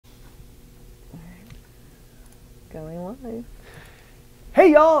Going live.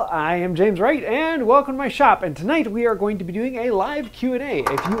 Hey y'all, I am James Wright and welcome to my shop, and tonight we are going to be doing a live Q&A.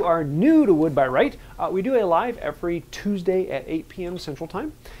 If you are new to Wood by Wright, we do a live every Tuesday at 8 p.m. Central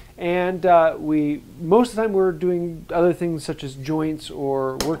Time, and most of the time we're doing other things such as joints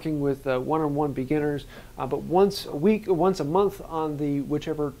or working with one-on-one beginners, but once a week, once a month on the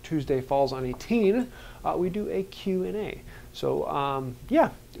whichever Tuesday falls on 18, we do a Q&A. So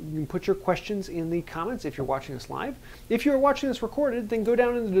yeah, you can put your questions in the comments if you're watching this live. If you're watching this recorded, then go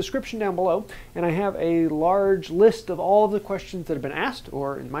down in the description down below, and I have a large list of all of the questions that have been asked,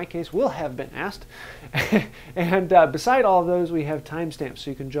 or in my case, will have been asked. And beside all of those, we have timestamps, so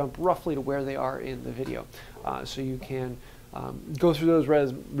you can jump roughly to where they are in the video. So you can go through those rather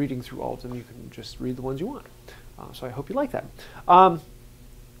than reading through all of them. You can just read the ones you want. So I hope you like that.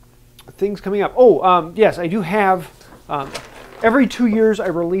 Things coming up. Oh, yes, I do have... every 2 years I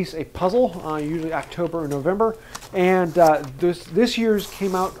release a puzzle, usually October or November, and this year's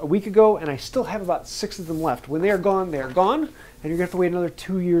came out a week ago, and I still have about 6 of them left. When they are gone, and you're going to have to wait another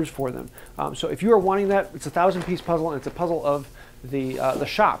 2 years for them. So if you are wanting that, it's a 1,000-piece puzzle, and it's a puzzle of the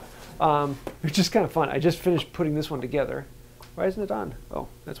shop, which is kind of fun. I just finished putting this one together. Why isn't it on? Oh,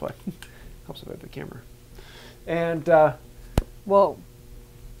 that's why. Helps if I have the camera. And, well...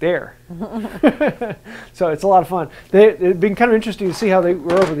 there. So it's a lot of fun. It's been kind of interesting to see how they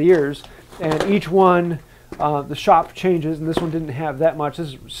were over the years, and each one, the shop changes, and this one didn't have that much.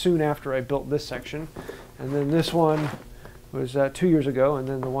 This is soon after I built this section, and then this one was 2 years ago, and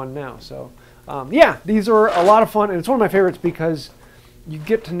then the one now. So yeah, these are a lot of fun, and it's one of my favorites because you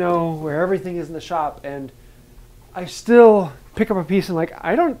get to know where everything is in the shop, and I still pick up a piece and like,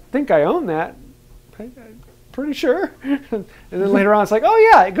 I don't think I own that. Pretty sure. And then later on it's like, oh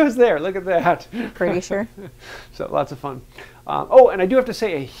yeah, it goes there, look at that. Pretty sure. So lots of fun. Oh, and I do have to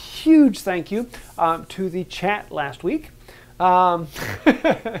say a huge thank you to the chat last week. Due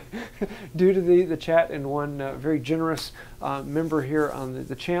to the chat and one very generous member here on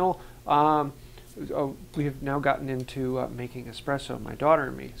the channel, we have now gotten into making espresso, my daughter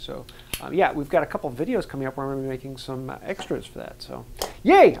and me. So yeah, we've got a couple of videos coming up where I'm going to be making some extras for that. So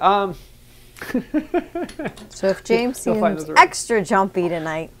yay! So if James seems extra jumpy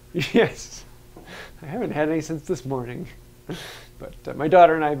tonight. Yes. I haven't had any since this morning. But my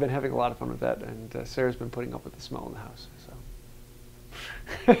daughter and I have been having a lot of fun with that, and Sarah's been putting up with the smell in the house.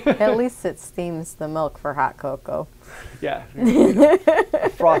 So. At least it steams the milk for hot cocoa. Yeah. A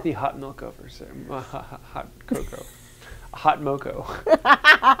frothy hot milk over Sarah. Hot cocoa. A hot Meko.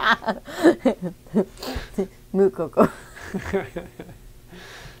 Moot cocoa.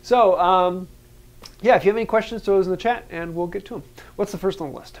 So, yeah, if you have any questions, throw those in the chat, and we'll get to them. What's the first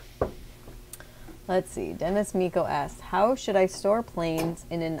on the list? Let's see. Dennis Meko asked, how should I store planes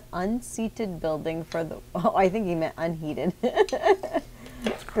in an unseated building for the... Oh, I think he meant unheated.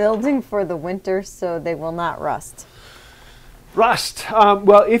 Building for the winter so they will not rust. Rust.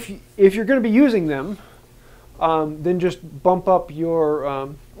 Well, if you're going to be using them, then just bump up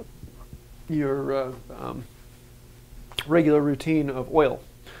your regular routine of oil.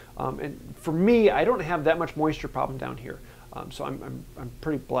 And for me, I don't have that much moisture problem down here, so I'm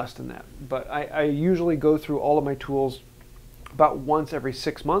pretty blessed in that. But I usually go through all of my tools about once every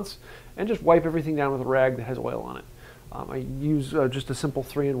 6 months and just wipe everything down with a rag that has oil on it. I use just a simple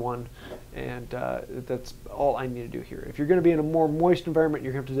 3-in-1, and that's all I need to do here. If you're going to be in a more moist environment,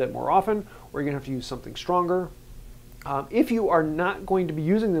 you're going to have to do that more often, or you're going to have to use something stronger. If you are not going to be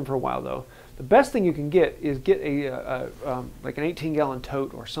using them for a while, though, the best thing you can get is get like an 18-gallon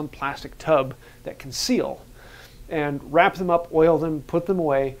tote or some plastic tub that can seal, and wrap them up, oil them, put them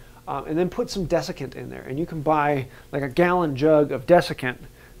away, and then put some desiccant in there. And you can buy like a gallon jug of desiccant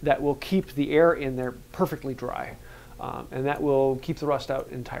that will keep the air in there perfectly dry, and that will keep the rust out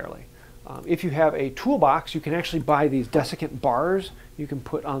entirely. If you have a toolbox, you can actually buy these desiccant bars you can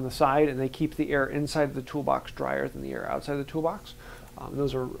put on the side, and they keep the air inside of the toolbox drier than the air outside the toolbox.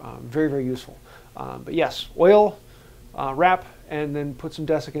 Those are very, very useful. But yes, oil, wrap, and then put some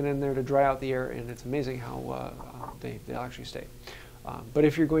desiccant in there to dry out the air, and it's amazing how they'll actually stay. But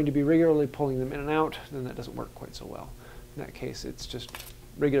if you're going to be regularly pulling them in and out, then that doesn't work quite so well. In that case, it's just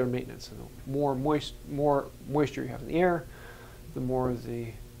regular maintenance. And the more moisture you have in the air, the more the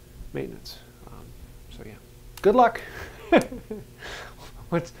maintenance. So yeah, good luck.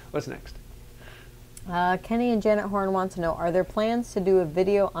 What's next? Kenny-Anjanette Horn wants to know, are there plans to do a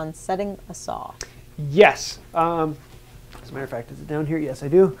video on setting a saw? Yes. As a matter of fact, is it down here? Yes, I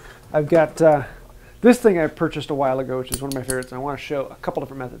do. I've got this thing I purchased a while ago, which is one of my favorites, and I want to show a couple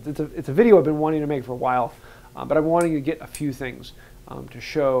different methods. It's a video I've been wanting to make for a while, but I'm wanting to get a few things to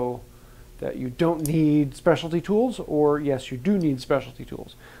show that you don't need specialty tools, or yes, you do need specialty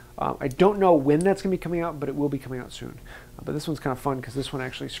tools. I don't know when that's going to be coming out, but it will be coming out soon. But this one's kind of fun because this one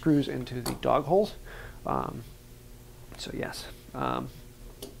actually screws into the dog holes. So yes, I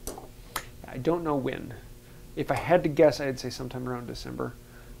don't know when. If I had to guess, I'd say sometime around December,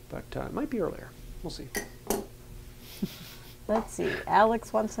 but it might be earlier. We'll see. Let's see.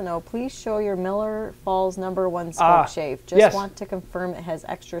 Alex wants to know, please show your Miller Falls #1 spokeshave. Just yes. want to confirm it has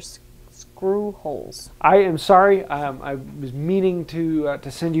extra screw holes. I am sorry. I was meaning to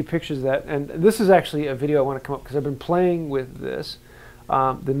send you pictures of that, and this is actually a video I want to come up because I've been playing with this.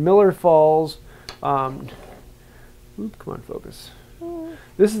 The Miller Falls. Come on, focus.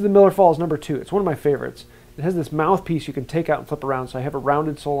 This is the Miller Falls #2. It's one of my favorites. It has this mouthpiece you can take out and flip around, so I have a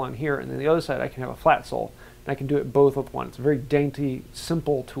rounded sole on here, and then the other side I can have a flat sole. And I can do it both with one. It's a very dainty,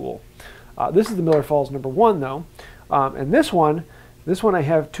 simple tool. This is the Miller Falls #1 though, and this one I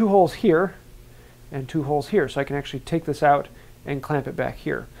have 2 holes here and 2 holes here, so I can actually take this out and clamp it back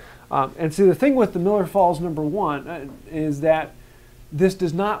here. And see, the thing with the Miller Falls #1 is that this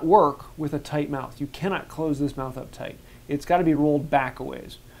does not work with a tight mouth. You cannot close this mouth up tight. It's got to be rolled back a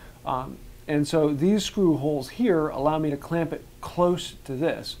ways. And so these screw holes here allow me to clamp it close to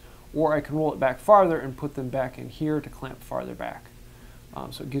this, or I can roll it back farther and put them back in here to clamp farther back.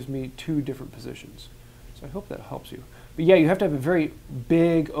 So it gives me 2 different positions. So I hope that helps you. But yeah, you have to have a very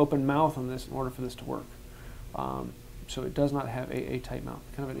big open mouth on this in order for this to work. So it does not have a tight mouth.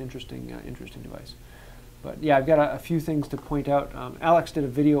 Kind of an interesting device. But yeah, I've got a few things to point out. Alex did a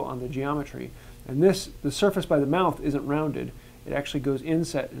video on the geometry, and the surface by the mouth isn't rounded. It actually goes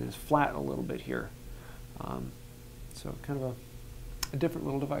inset and is flat a little bit here. So kind of a different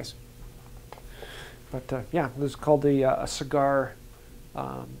little device. But yeah, this is called the a cigar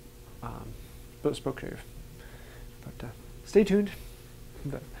spokeshave. But stay tuned.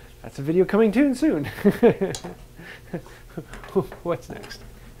 That's a video coming soon. What's next?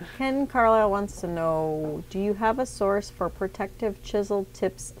 Ken Carlile wants to know, do you have a source for protective chisel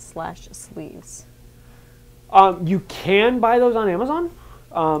tips / sleeves? You can buy those on Amazon.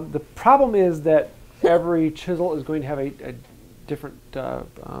 The problem is that every chisel is going to have a different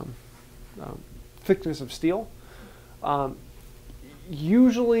thickness of steel.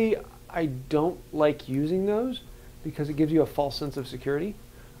 Usually I don't like using those because it gives you a false sense of security.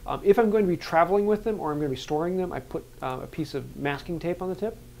 If I'm going to be traveling with them or I'm going to be storing them, I put a piece of masking tape on the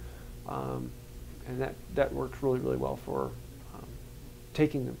tip, and that works really, really well for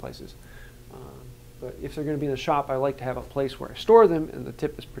taking them places. But if they're going to be in the shop, I like to have a place where I store them and the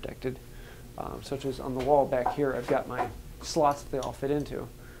tip is protected, such as on the wall back here. I've got my slots that they all fit into.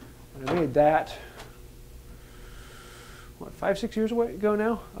 And I made that, what, 5-6 years ago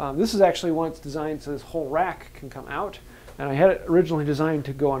now? This is actually one that's designed so this whole rack can come out. And I had it originally designed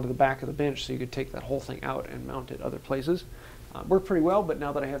to go onto the back of the bench so you could take that whole thing out and mount it other places. Worked pretty well, but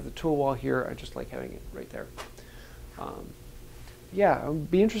now that I have the tool wall here, I just like having it right there. Yeah, I'd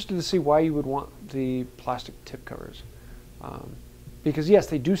be interested to see why you would want the plastic tip covers. Because yes,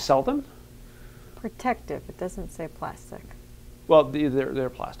 they do sell them. Protective, it doesn't say plastic. Well, they're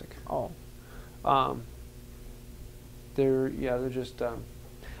plastic. Oh. They're just,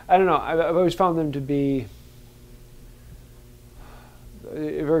 I don't know, I've always found them to be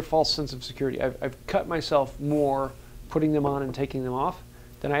a very false sense of security. I've cut myself more putting them on and taking them off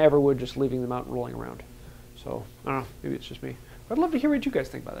than I ever would just leaving them out and rolling around. So, I don't know, maybe it's just me. But I'd love to hear what you guys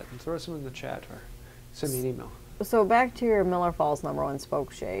think about that. And throw some in the chat or send me an email. So back to your Miller Falls #1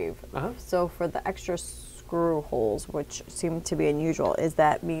 spokeshave. So for the extra screw holes, which seem to be unusual, does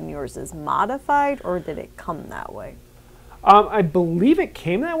that mean yours is modified or did it come that way? I believe it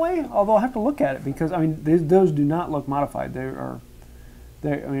came that way, although I'll have to look at it because, I mean, those do not look modified. I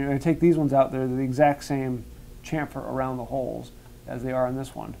mean, I take these ones out, they're the exact same chamfer around the holes as they are on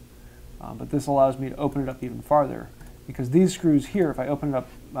this one. But this allows me to open it up even farther because these screws here, if I open it up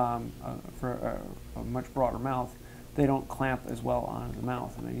for a much broader mouth, they don't clamp as well onto the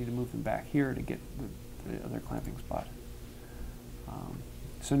mouth, and I need to move them back here to get the other clamping spot.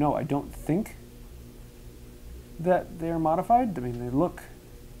 So no, I don't think that they're modified. I mean, they look,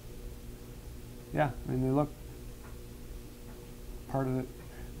 yeah, I mean, they look part of it.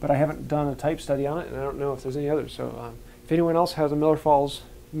 But I haven't done a type study on it, and I don't know if there's any others. So if anyone else has a Miller's Falls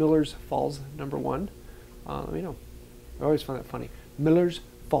 #1, let me know. I always find that funny. Miller's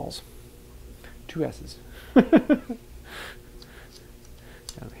Falls. 2 S's. Yeah,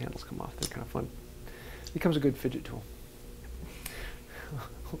 the handles come off. They're kind of fun. Becomes a good fidget tool.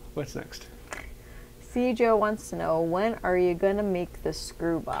 What's next? C. Joe wants to know, when are you going to make the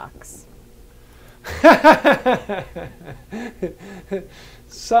screw box?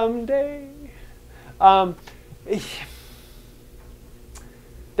 Someday.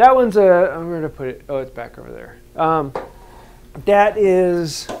 That one's I'm going to put it, oh, it's back over there. That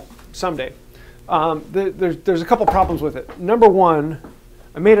is someday. There's a couple problems with it. Number one,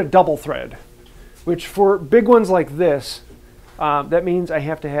 I made a double thread, which for big ones like this, that means I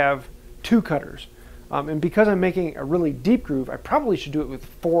have to have 2 cutters. And because I'm making a really deep groove, I probably should do it with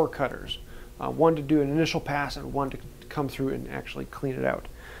 4 cutters. One to do an initial pass and one to come through and actually clean it out.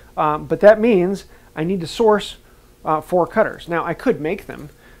 But that means I need to source 4 cutters. Now I could make them.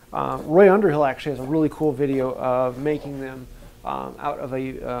 Roy Underhill actually has a really cool video of making them out of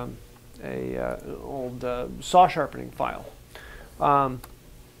an old saw sharpening file.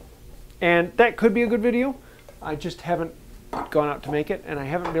 And that could be a good video. I just haven't gone out to make it, and I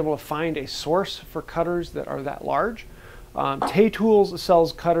haven't been able to find a source for cutters that are that large. Tay Tools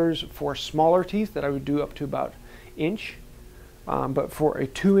sells cutters for smaller teeth that I would do up to about inch, but for a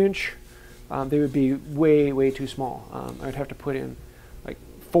 2-inch, they would be way too small. I would have to put in like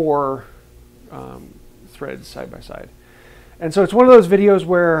 4 threads side by side. And so it's one of those videos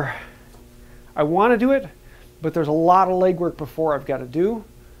where I want to do it, but there's a lot of legwork before I've got to do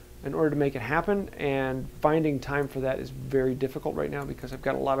in order to make it happen, and finding time for that is very difficult right now because I've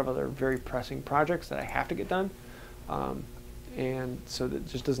got a lot of other very pressing projects that I have to get done, and so that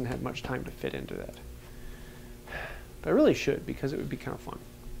just doesn't have much time to fit into that. But I really should, because it would be kind of fun.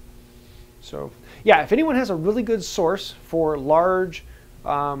 So yeah, if anyone has a really good source for large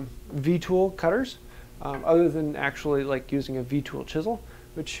V-tool cutters, other than actually like using a V-tool chisel,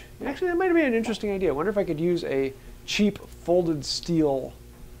 which actually that might have been an interesting idea. I wonder if I could use a cheap folded steel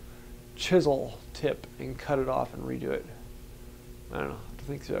chisel tip and cut it off and redo it. I don't know. I have to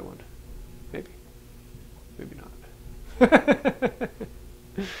think through that one. Maybe. Maybe not.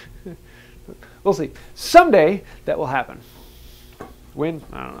 We'll see. Someday that will happen. When?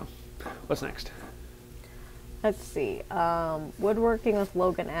 I don't know. What's next? Let's see. Woodworking with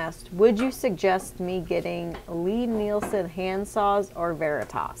Logan asked, would you suggest me getting Lee Nielsen hand saws or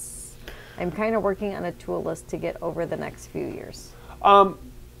Veritas? I'm kind of working on a tool list to get over the next few years.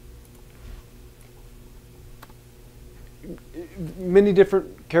 Many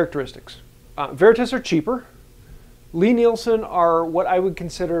different characteristics. Veritas are cheaper. Lee Nielsen are what I would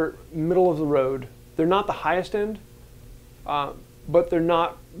consider middle of the road. They're not the highest end, but they're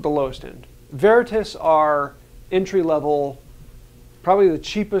not the lowest end. Veritas are entry level, probably the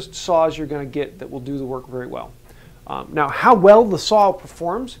cheapest saws you're going to get that will do the work very well. Now, how well the saw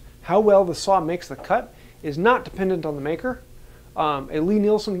performs, how well the saw makes the cut, is not dependent on the maker. A Lee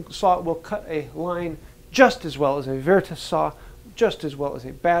Nielsen saw will cut a line just as well as a Veritas saw, just as well as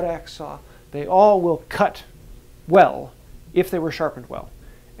a bad axe saw. They all will cut well if they were sharpened well.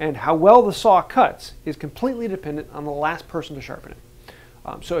 And how well the saw cuts is completely dependent on the last person to sharpen it.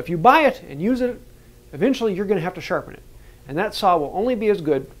 So if you buy it and use it, eventually you're going to have to sharpen it. And that saw will only be as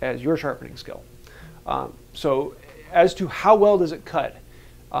good as your sharpening skill. So as to how well does it cut,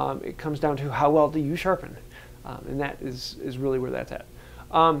 it comes down to how well do you sharpen. And that is really where that's at.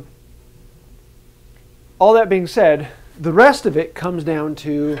 All that being said, the rest of it comes down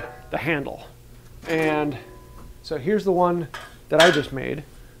to the handle. And so here's the one that I just made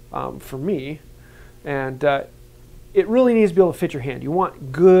for me. And it really needs to be able to fit your hand. You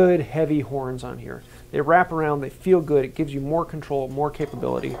want good, heavy horns on here. They wrap around, they feel good, it gives you more control, more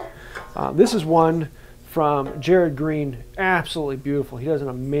capability. This is one from Jared Green, absolutely beautiful. He does an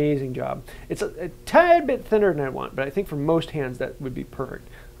amazing job. It's a tad bit thinner than I want, but I think for most hands that would be perfect.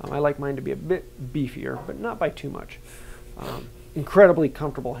 I like mine to be a bit beefier, but not by too much. Incredibly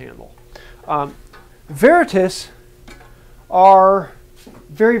comfortable handle. Veritas are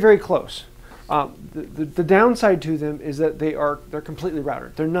very close. The downside to them is that they're completely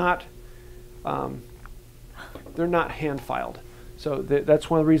routed. They're not hand filed. So that's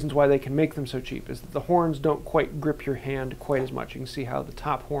one of the reasons why they can make them so cheap, is that the horns don't quite grip your hand quite as much. You can see how the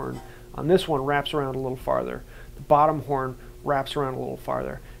top horn on this one wraps around a little farther. The bottom horn wraps around a little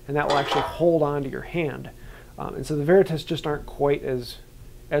farther, and that will actually hold on to your hand. And so the Veritas just aren't quite as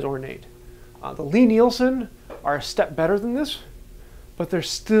ornate. The Lee Nielsen are a step better than this, but they're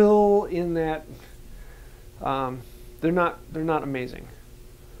still in that, they're not amazing.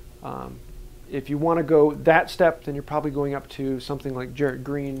 If you want to go that step, then you're probably going up to something like Jared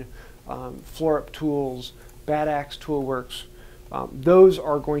Green, Floor-Up Tools, Bad Axe Tool Works. Those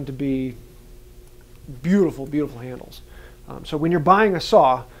are going to be beautiful handles. So when you're buying a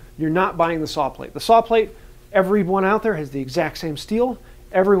saw, you're not buying the saw plate. The saw plate, everyone out there has the exact same steel.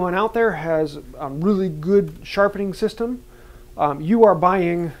 Everyone out there has a really good sharpening system. You are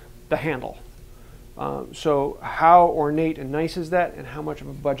buying the handle. So how ornate and nice is that, and how much of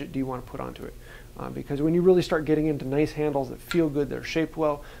a budget do you want to put onto it? Because when you really start getting into nice handles that feel good, they're shaped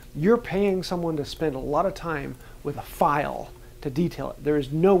well, you're paying someone to spend a lot of time with a file to detail it. There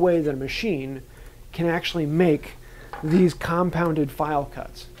is no way that a machine can actually make these compounded file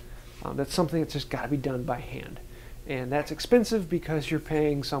cuts. That's something that's just got to be done by hand. And that's expensive because you're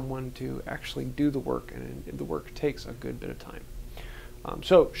paying someone to actually do the work, and the work takes a good bit of time.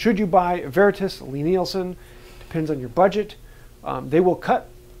 So should you buy a Veritas, a Lie-Nielsen? Depends on your budget. They will cut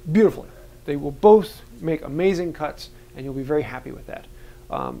beautifully. They will both make amazing cuts, and you'll be very happy with that.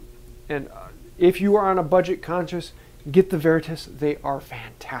 If you are on a budget conscious, get the Veritas. They are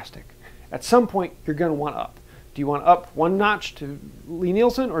fantastic. At some point, you're going to want up. Do you want to up one notch to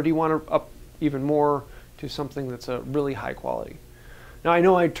Lie-Nielsen, or do you want to up even more to something that's a really high quality? Now, I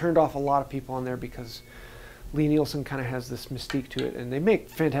know I turned off a lot of people on there because Lie-Nielsen kind of has this mystique to it, and they make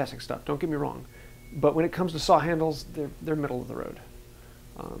fantastic stuff, don't get me wrong. But when it comes to saw handles, they're middle of the road.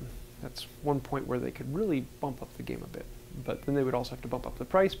 That's one point where they could really bump up the game a bit. But then they would also have to bump up the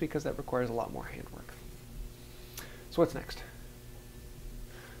price because that requires a lot more handwork. So what's next?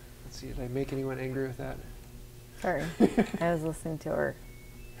 Let's see, did I make anyone angry with that? Sorry, I was listening to our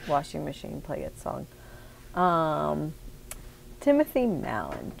washing machine play its song. Timothy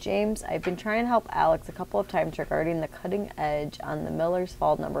Mallon. James, I've been trying to help Alex a couple of times regarding the cutting edge on the Miller's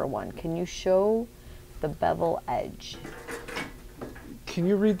Fall #1. Can you show the bevel edge? Can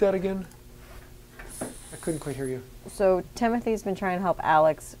you read that again? I couldn't quite hear you. So Timothy's been trying to help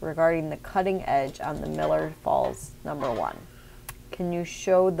Alex regarding the cutting edge on the Miller Falls #1. Can you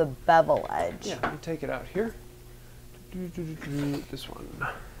show the bevel edge? Yeah, let me take it out here. This one.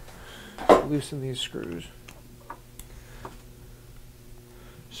 Loosen these screws.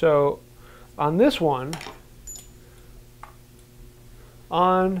 So on this one,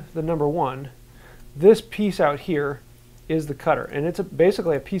 on the #1, this piece out here is the cutter, and it's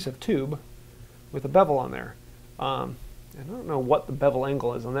basically a piece of tube with a bevel on there. I don't know what the bevel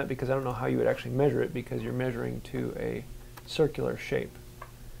angle is on that because I don't know how you would actually measure it because you're measuring to a circular shape.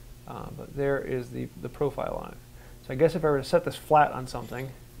 But there is the profile on it. So I guess if I were to set this flat on something,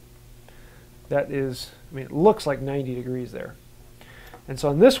 that is, I mean, it looks like 90 degrees there. And so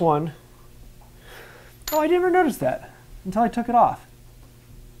on this one, oh, I never noticed that until I took it off.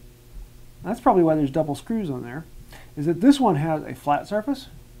 That's probably why there's double screws on there, is that this one has a flat surface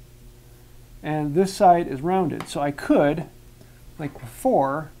and this side is rounded. So I could, like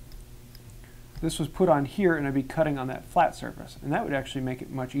before, this was put on here and I'd be cutting on that flat surface, and that would actually make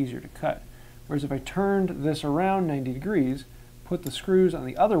it much easier to cut. Whereas if I turned this around 90 degrees, put the screws on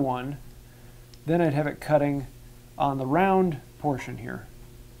the other one, then I'd have it cutting on the round portion here.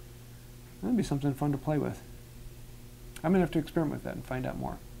 That'd be something fun to play with. I'm gonna have to experiment with that and find out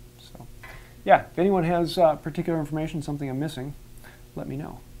more. So yeah, if anyone has particular information, something I'm missing, let me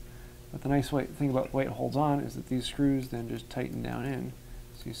know. But the nice thing about the way it holds on is that these screws then just tighten down in.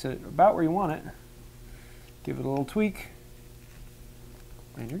 So you set it about where you want it, give it a little tweak,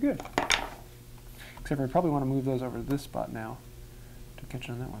 and you're good. Except for I probably want to move those over to this spot now to catch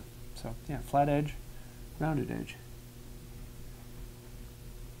on that one. So yeah, flat edge, rounded edge.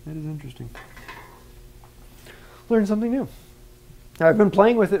 That is interesting. Learn something new. Now, I've been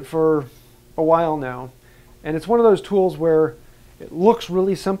playing with it for a while now, and it's one of those tools where it looks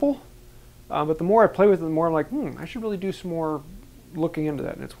really simple, but the more I play with it, the more I'm like, I should really do some more looking into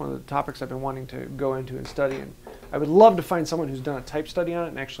that. And it's one of the topics I've been wanting to go into and study. And I would love to find someone who's done a type study on it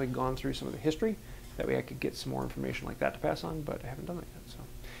and actually gone through some of the history. That way I could get some more information like that to pass on, but I haven't done that yet. So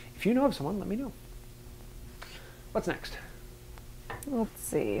if you know of someone, let me know. What's next? Let's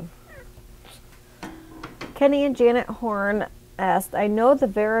see. Kenny-Anjanette Horn asked, I know the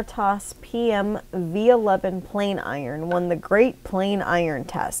Veritas PM V11 plane iron won the Great Plane Iron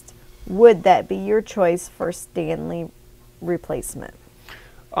Test. Would that be your choice for Stanley replacement?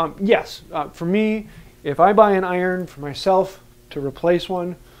 Yes. For me, if I buy an iron for myself to replace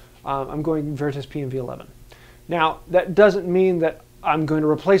one, I'm going Veritas PM V11. Now, that doesn't mean that I'm going to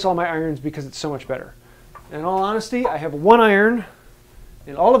replace all my irons because it's so much better. In all honesty, I have one iron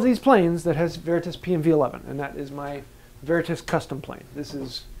in all of these planes that has Veritas PM V11, and that is my Veritas custom plane. This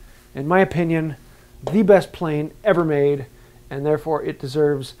is, in my opinion, the best plane ever made, and therefore it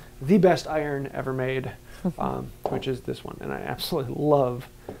deserves the best iron ever made, which is this one. And I absolutely love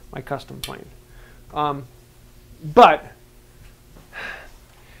my custom plane. But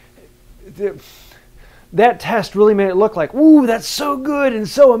that test really made it look like, ooh, that's so good and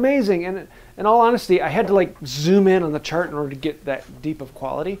so amazing. And in all honesty, I had to like zoom in on the chart in order to get that deep of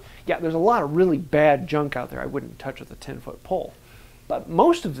quality. Yeah, there's a lot of really bad junk out there I wouldn't touch with a 10-foot pole. But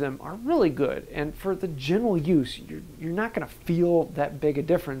most of them are really good, and for the general use, you're not going to feel that big a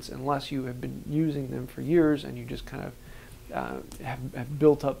difference unless you have been using them for years and you just kind of have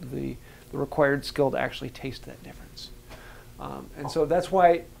built up the required skill to actually taste that difference. And so that's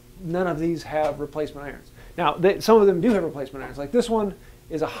why none of these have replacement irons. Now, some of them do have replacement irons. Like this one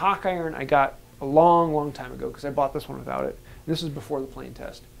is a Hawk iron I got a long, long time ago because I bought this one without it. This is before the plane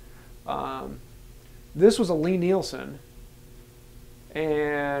test. This was a Lee Nielsen.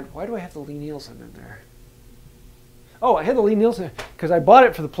 And why do I have the Lee Nielsen in there? Oh, I had the Lee Nielsen because I bought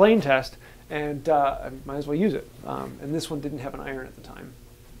it for the plane test, and I might as well use it. And this one didn't have an iron at the time.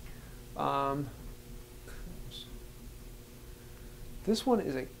 This one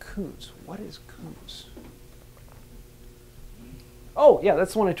is a Kuntz. What is Kuntz? Oh, yeah,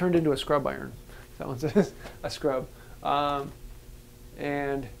 that's the one I turned into a scrub iron. That one's a scrub.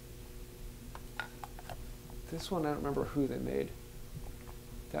 And this one, I don't remember who they made.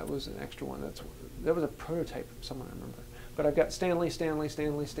 That was an extra one. That was a prototype of someone I remember. But I've got Stanley, Stanley,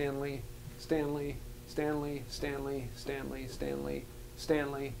 Stanley, Stanley, Stanley, Stanley, Stanley, Stanley, Stanley,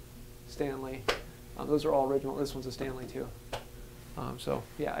 Stanley, Stanley. Those are all original. This one's a Stanley too. So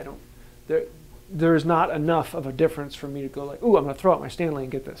yeah, I don't. There's not enough of a difference for me to go like, ooh, I'm going to throw out my Stanley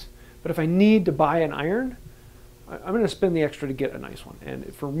and get this. But if I need to buy an iron, I'm going to spend the extra to get a nice one.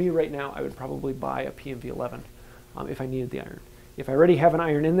 And for me right now, I would probably buy a PMV 11 if I needed the iron. If I already have an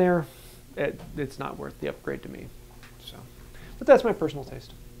iron in there, it's not worth the upgrade to me. So, but that's my personal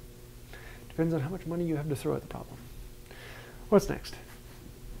taste. Depends on how much money you have to throw at the problem. What's next?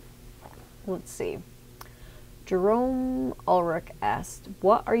 Let's see. Jerome Ulrich asked,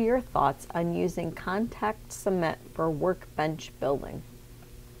 what are your thoughts on using contact cement for workbench building?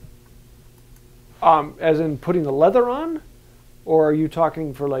 As in putting the leather on? Or are you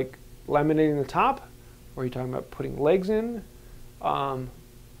talking for like laminating the top? Or are you talking about putting legs in? We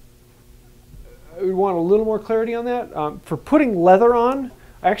want a little more clarity on that. For putting leather on,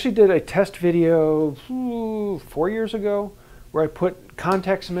 I actually did a test video 4 years ago where I put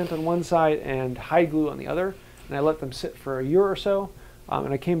contact cement on one side and hide glue on the other, and I let them sit for a year or so.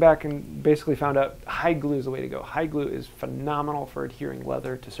 And I came back and basically found out hide glue is the way to go. Hide glue is phenomenal for adhering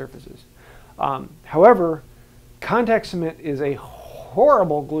leather to surfaces. However, contact cement is a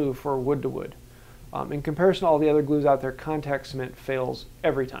horrible glue for wood to wood. In comparison to all the other glues out there, contact cement fails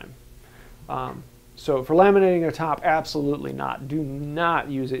every time. So for laminating a top, absolutely not. Do not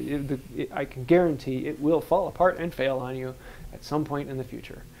use it. I can guarantee it will fall apart and fail on you at some point in the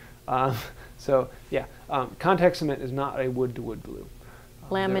future. So yeah, contact cement is not a wood-to-wood glue.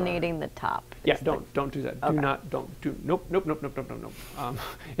 Laminating the top. Yeah, don't do that. Okay. Nope.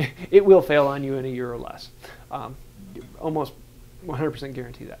 It will fail on you in a year or less. Almost 100%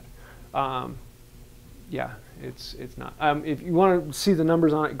 guarantee that. Yeah, it's not. If you want to see the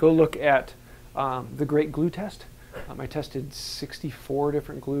numbers on it, go look at the Great Glue Test. I tested 64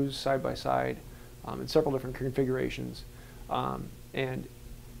 different glues side by side in several different configurations. And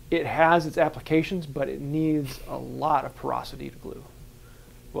it has its applications, but it needs a lot of porosity to glue.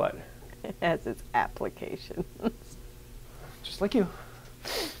 What? It has its applications. Just like you.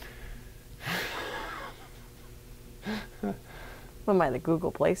 What am I, the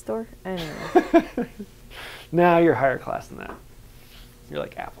Google Play Store? Anyway. No, you're higher class than that. You're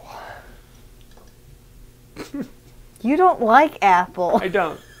like Apple. You don't like Apple. I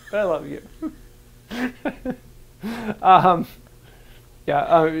don't, but I love you.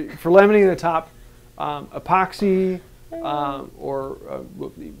 For laminating the top, epoxy or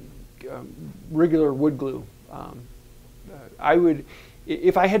regular wood glue. I would,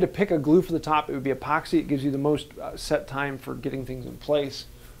 if I had to pick a glue for the top, it would be epoxy. It gives you the most set time for getting things in place,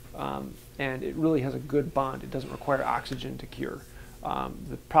 and it really has a good bond. It doesn't require oxygen to cure.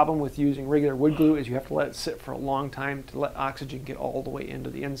 The problem with using regular wood glue is you have to let it sit for a long time to let oxygen get all the way into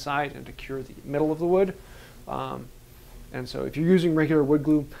the inside and to cure the middle of the wood. And so if you're using regular wood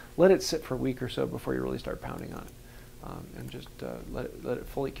glue, let it sit for a week or so before you really start pounding on it, and just let it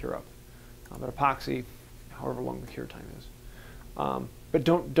fully cure up. But epoxy, however long the cure time is. But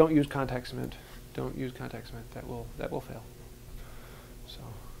don't use contact cement. Don't use contact cement. That will fail. So,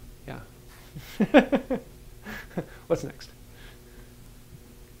 yeah. What's next?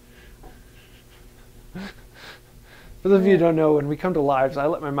 For those of you who don't know, when we come to lives, I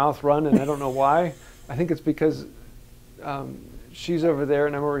let my mouth run, and I don't know why. I think it's because she's over there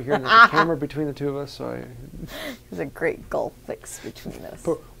and I'm over here, and there's a camera between the two of us. So there's a great gulf fix between us.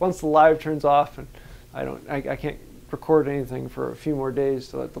 But once the live turns off, and I can't record anything for a few more days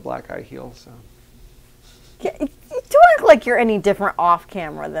to let the black eye heal. So. Yeah, you don't act like you're any different off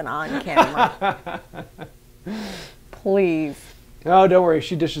camera than on camera. Please. Oh, don't worry.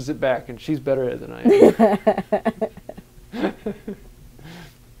 She dishes it back, and she's better at it than I am.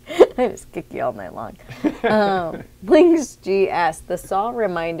 I just kick you all night long. Links G asked, the saw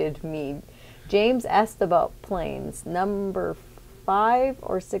reminded me, James asked about planes, number 5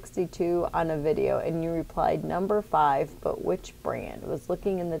 or 62 on a video, and you replied number 5, but which brand? Was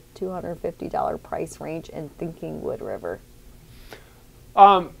looking in the $250 price range and thinking Wood River.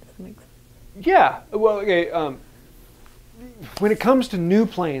 Yeah, well, okay, when it comes to new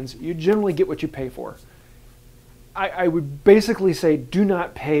planes, you generally get what you pay for. I would basically say do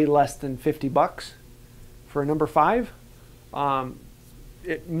not pay less than $50 for a number 5.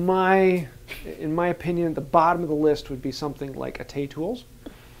 In my opinion, the bottom of the list would be something like Atay Tools.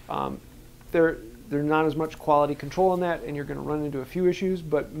 They're not as much quality control on that, and you're going to run into a few issues,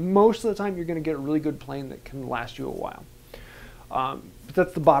 but most of the time you're going to get a really good plane that can last you a while. But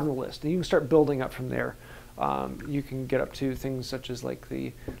that's the bottom of the list, and you can start building up from there. You can get up to things such as like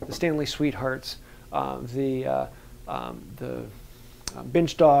the Stanley Sweethearts, the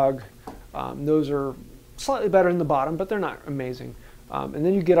Bench Dog. Those are slightly better in the bottom, but they're not amazing. And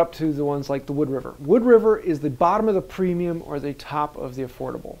then you get up to the ones like the Wood River. Wood River is the bottom of the premium or the top of the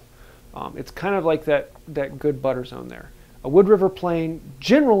affordable. It's kind of like that good butter zone there. A Wood River plane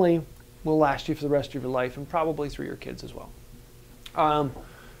generally will last you for the rest of your life and probably through your kids as well. And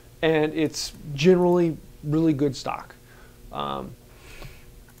it's generally really good stock.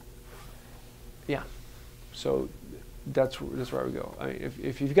 Yeah, so that's where we go. I mean,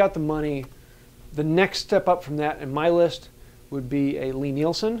 if you've got the money, the next step up from that in my list would be a Lee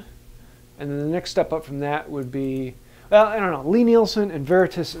Nielsen, and then the next step up from that would be, well, I don't know, Lee Nielsen and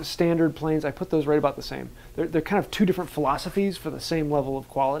Veritas standard planes. I put those right about the same. They're kind of two different philosophies for the same level of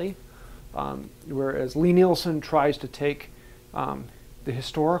quality. Whereas Lee Nielsen tries to take the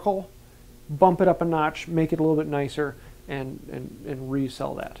historical, bump it up a notch, make it a little bit nicer, and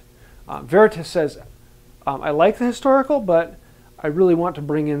resell that. Veritas says, I like the historical, but I really want to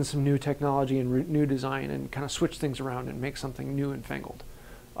bring in some new technology and new design and kind of switch things around and make something new and fangled.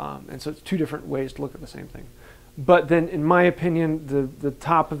 And so it's two different ways to look at the same thing. But then, in my opinion, the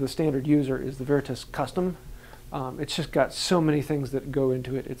top of the standard user is the Veritas Custom. It's just got so many things that go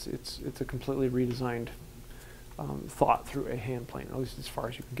into it. It's a completely redesigned thought through a hand plane, at least as far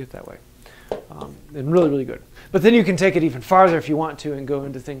as you can get that way. And really, really good. But then you can take it even farther if you want to and go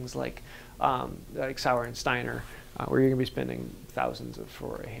into things like Sauer and Steiner, where you're going to be spending thousands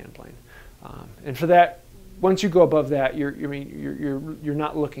for a hand plane. And for that, once you go above that, you're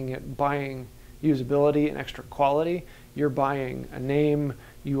not looking at buying usability and extra quality. You're buying a name.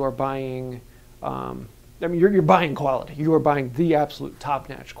 You are buying, you're buying quality. You are buying the absolute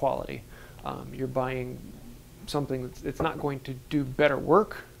top-notch quality. You're buying something it's not going to do better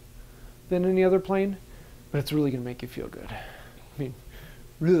work than any other plane, but it's really going to make you feel good. I mean,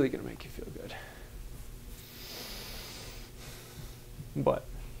 really going to make you feel good. But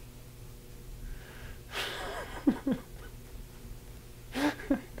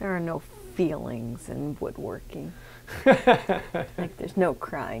there are no feelings in woodworking. Like there's no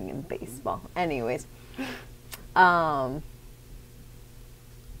crying in baseball. Anyways,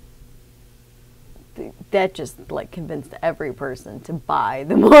 that just like convinced every person to buy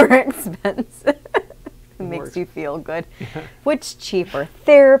the more expensive. It makes you feel good. Yeah. Which cheaper?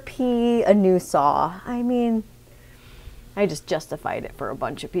 Therapy, a new saw. I mean, I just justified it for a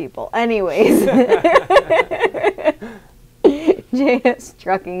bunch of people. Anyways. JS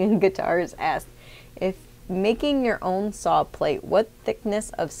Trucking and Guitars asked, if making your own saw plate, what thickness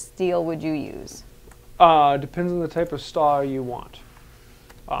of steel would you use? Depends on the type of saw you want.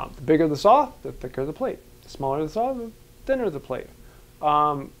 The bigger the saw, the thicker the plate. The smaller the saw, the thinner the plate.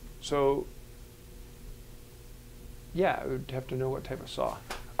 So, yeah, I would have to know what type of saw.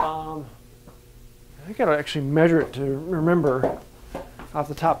 I gotta actually measure it to remember off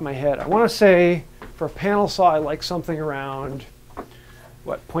the top of my head. I want to say for a panel saw, I like something around,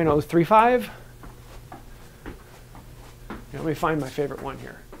 what, 0.035? Let me find my favorite one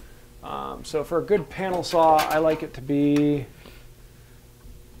here. So for a good panel saw, I like it to be,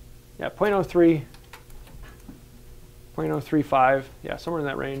 yeah, 0.03, 0.035, yeah, somewhere in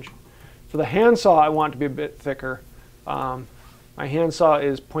that range. For the hand saw, I want it to be a bit thicker. My hand saw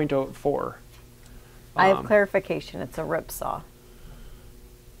is 0.04. I have clarification. It's a rip saw.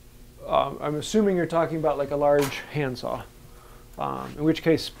 I'm assuming you're talking about like a large hand saw, in which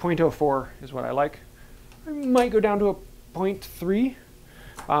case 0.04 is what I like. I might go down to a 0.3.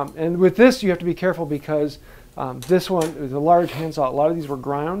 And with this, you have to be careful because this one, the large hand saw, a lot of these were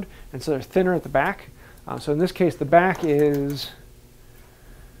ground, and so they're thinner at the back. So in this case, the back is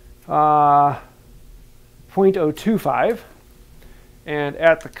 0.025. And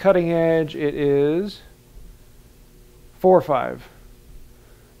at the cutting edge, it is 4.5.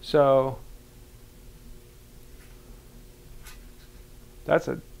 So that's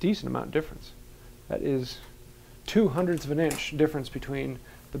a decent amount of difference. That is 0.02 of an inch difference between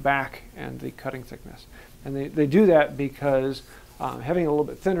the back and the cutting thickness. And they do that because having it a little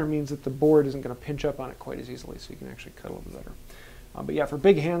bit thinner means that the board isn't going to pinch up on it quite as easily, so you can actually cut a little bit better. But yeah, for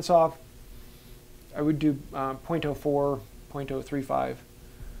big handsaw, I would do 0.04, 0.035.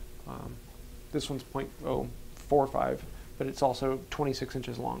 This one's 0.045, but it's also 26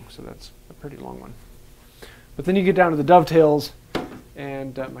 inches long, so that's a pretty long one. But then you get down to the dovetails,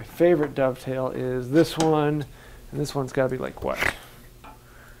 and my favorite dovetail is this one, and this one's got to be like what?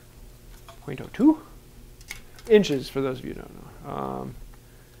 0.02 inches for those of you who don't know.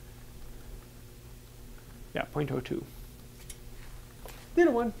 Yeah, 0.02.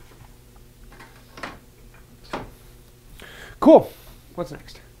 Little one. Cool. What's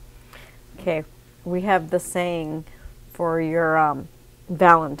next? Okay, we have the saying for your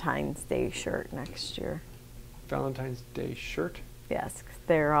Valentine's Day shirt next year. Valentine's Day shirt? Yes, 'cause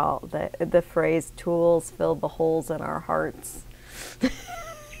they're all the phrase "tools fill the holes in our hearts"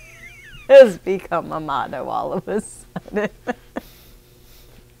 has become a motto all of a sudden.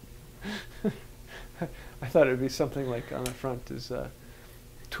 I thought it would be something like on the front is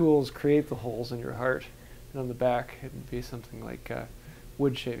tools create the holes in your heart, and on the back it would be something like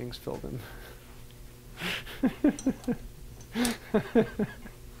wood shavings fill them.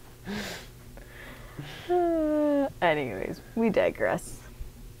 Anyways, we digress.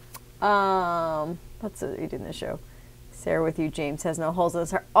 Let's read in the show. Sarah with you, James has no holes in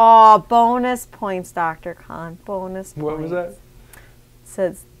his heart. Oh, bonus points, Dr. Khan. Bonus points. What was that?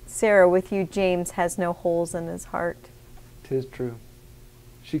 Says Sarah with you, James has no holes in his heart. 'Tis true.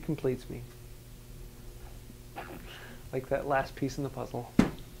 She completes me. Like that last piece in the puzzle.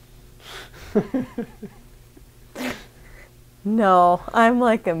 No, I'm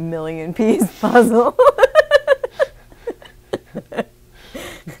like a million-piece puzzle.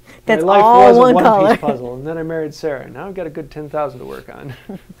 That's My life all was one a color. one-piece puzzle, and then I married Sarah. Now I've got a good 10,000 to work on.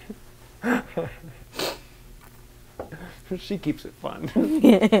 She keeps it fun.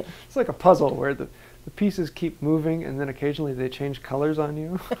 It's like a puzzle where the pieces keep moving, and then occasionally they change colors on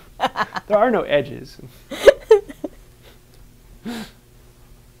you. There are no edges. It's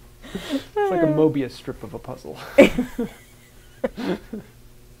like a Mobius strip of a puzzle.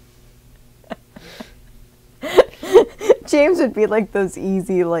 James would be like those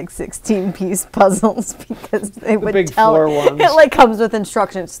easy, like 16-piece puzzles because they would big tell floor it. ones. It like comes with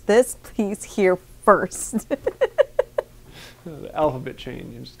instructions. This piece here first. The alphabet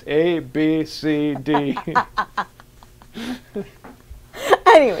change. Just A, B, C, D.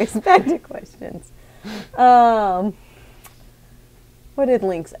 Anyways, back to questions. What did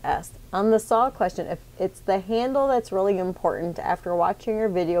Lynx ask? On the saw question, if it's the handle that's really important, after watching your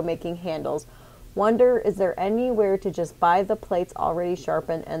video making handles, wonder, is there anywhere to just buy the plates already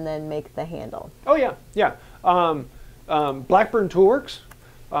sharpened and then make the handle? Oh yeah, yeah. Blackburn Toolworks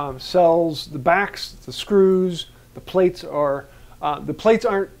sells the backs, the screws, the plates are the plates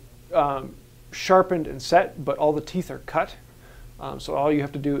aren't sharpened and set, but all the teeth are cut. So all you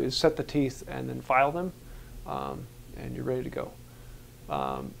have to do is set the teeth and then file them, and you're ready to go.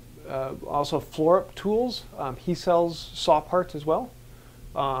 Also, Floor-Up Tools, he sells saw parts as well.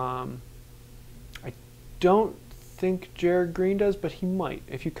 I don't think Jared Green does, but he might.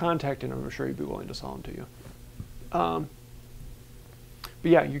 If you contact him, I'm sure he'd be willing to sell them to you. But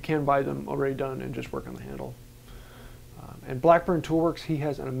yeah, you can buy them already done and just work on the handle. And Blackburn Toolworks, he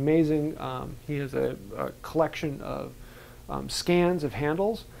has an amazing, he has a collection of scans of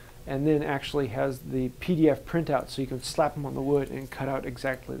handles, and then actually has the PDF printout so you can slap them on the wood and cut out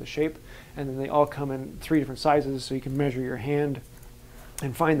exactly the shape. And then they all come in 3 different sizes, so you can measure your hand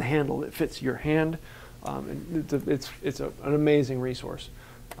and find the handle that fits your hand. And it's an amazing resource.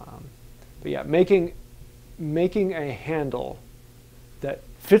 But yeah, making a handle that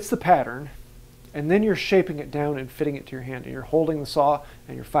fits the pattern, and then you're shaping it down and fitting it to your hand, and you're holding the saw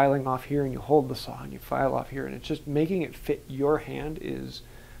and you're filing off here, and you hold the saw and you file off here, and it's just making it fit your hand is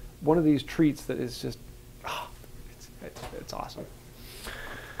one of these treats that is just, oh, it's awesome.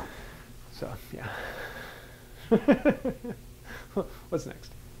 So yeah. What's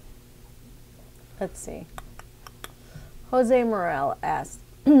next? Let's see. Jose Morel asked,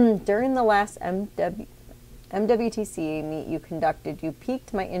 during the last MWTCA meet you conducted, you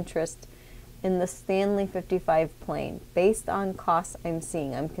piqued my interest in the Stanley 55 plane. Based on costs I'm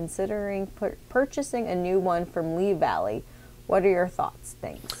seeing, I'm considering purchasing a new one from Lee Valley. What are your thoughts?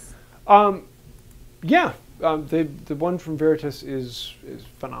 Thanks. Yeah, The one from Veritas is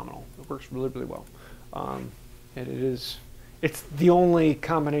phenomenal. It works really, really well. And it's the only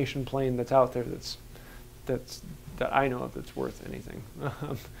combination plane that's out there that I know of that's worth anything.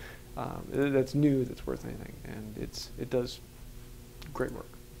 That's new, that's worth anything, and it does great work.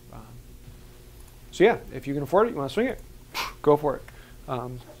 So yeah, if you can afford it, you want to swing it, go for it,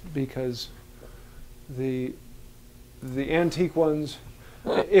 because the antique ones.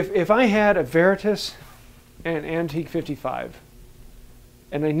 If I had a Veritas and antique 55,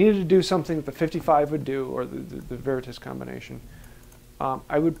 and I needed to do something that the 55 would do, or the Veritas combination,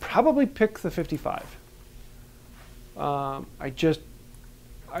 I would probably pick the 55. I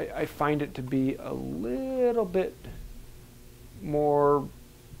find it to be a little bit more,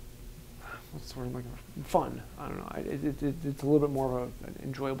 what's the word I'm looking for? Fun. I don't know. It's a little bit more of an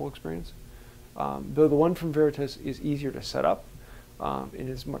enjoyable experience. Though the one from Veritas is easier to set up, it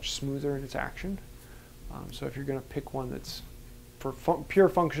is much smoother in its action. So if you're going to pick one that's for pure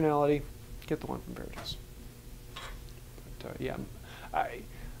functionality, get the one from Veritas. But yeah,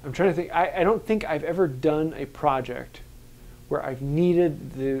 I'm trying to think. I don't think I've ever done a project where I've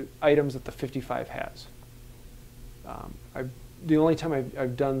needed the items that the 55 has. The only time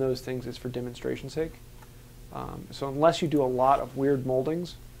I've done those things is for demonstration's sake. So unless you do a lot of weird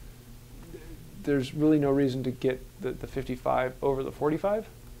moldings, there's really no reason to get the 55 over the 45.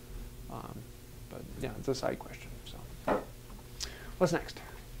 But yeah, it's a side question. So what's next?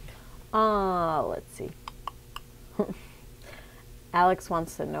 Let's see. Alex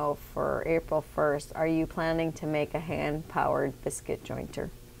wants to know, for April 1st, are you planning to make a hand-powered biscuit jointer?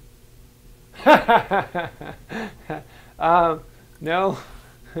 No.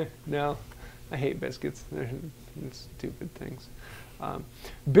 No. I hate biscuits. They're stupid things.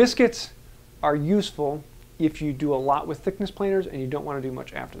 Biscuits are useful if you do a lot with thickness planers and you don't want to do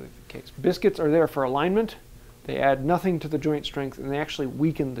much after the case. Biscuits are there for alignment. They add nothing to the joint strength, and they actually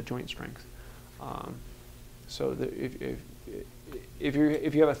weaken the joint strength. So if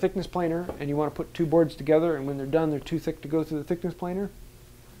you have a thickness planer and you want to put two boards together, and when they're done they're too thick to go through the thickness planer,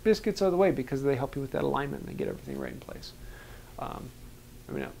 biscuits are the way, because they help you with that alignment and they get everything right in place. I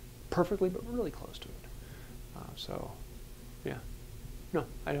mean, not perfectly, but really close to it. So yeah, no,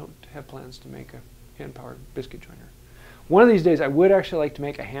 I don't have plans to make a hand-powered biscuit joiner. One of these days I would actually like to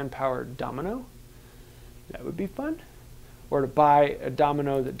make a hand-powered domino. That would be fun. Or to buy a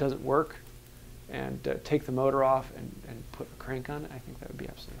domino that doesn't work and take the motor off and put a crank on it. I think that would be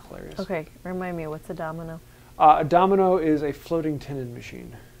absolutely hilarious. Okay, remind me, what's a domino? A domino is a floating tenon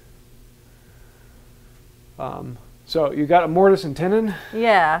machine. So you got a mortise and tenon.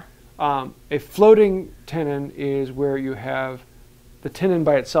 Yeah. A floating tenon is where you have the tenon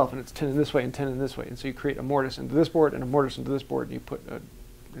by itself, and it's tenon this way and tenon this way. And so you create a mortise into this board and a mortise into this board, and you put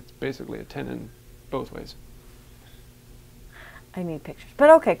it's basically a tenon both ways. I need pictures, but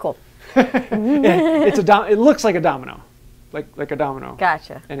okay, cool. It looks like a domino, like a domino.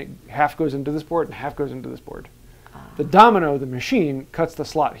 Gotcha. And it half goes into this board and half goes into this board. The domino, the machine, cuts the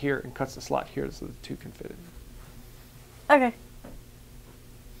slot here and cuts the slot here so the two can fit in. Okay.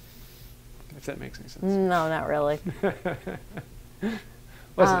 If that makes any sense. No, not really.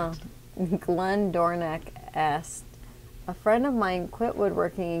 What's next? Glenn Dornack asked, a friend of mine quit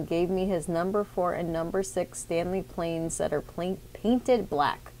woodworking and gave me his number 4 and number 6 Stanley planes that are painted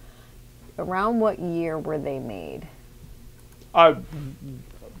black. Around what year were they made? I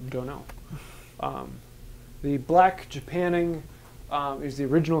don't know. The black Japanning is the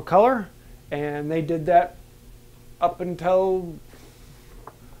original color, and they did that up until,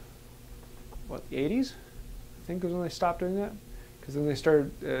 what, the 80s? I think was when they stopped doing that. Because then they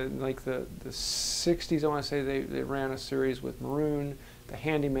started, like the 60s, I want to say, they ran a series with maroon. The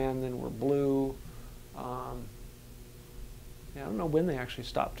Handyman then were blue. Yeah, I don't know when they actually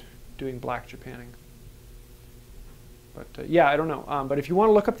stopped doing black Japanning. But yeah, I don't know. But if you want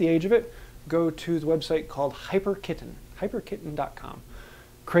to look up the age of it, go to the website called Hyperkitten, hyperkitten.com.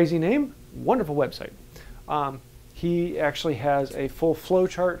 Crazy name, wonderful website. He actually has a full flow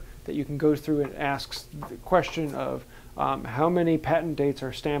chart that you can go through and asks the question of how many patent dates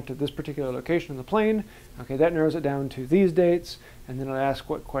are stamped at this particular location in the plane. Okay, that narrows it down to these dates, and then it'll ask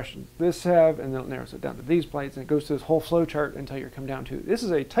what questions this have, and then it narrows it down to these plates, and it goes through this whole flow chart until you come down to, this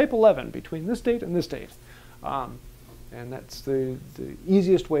is a type 11 between this date and this date. And that's the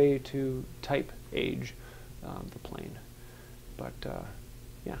easiest way to type age the plane. But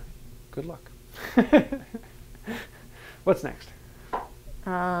yeah, good luck. What's next?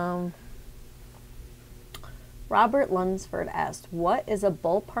 Robert Lunsford asked, what is a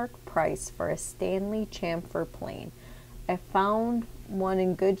ballpark price for a Stanley chamfer plane? I found one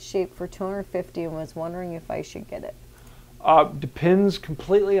in good shape for $250 and was wondering if I should get it. Depends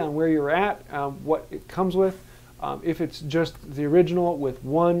completely on where you're at, what it comes with. If it's just the original with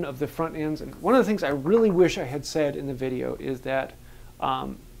one of the front ends, and one of the things I really wish I had said in the video is that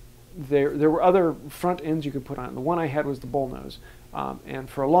there were other front ends you could put on it. The one I had was the bullnose, and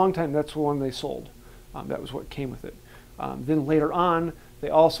for a long time that's the one they sold. That was what came with it. Then later on they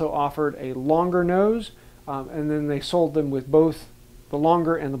also offered a longer nose, and then they sold them with both the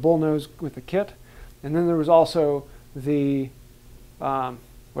longer and the bullnose with the kit. And then there was also the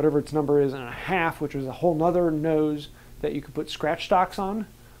whatever its number is and a half, which was a whole nother nose that you could put scratch stocks on,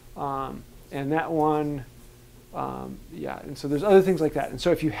 and that one, yeah, and so there's other things like that. And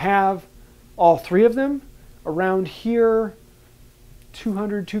so if you have all three of them around here,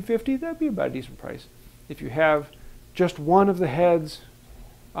 $200, $250, that'd be about a decent price. If you have just one of the heads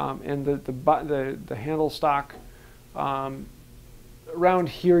and the handle stock, around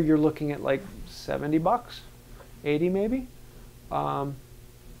here you're looking at like $70, 80 maybe.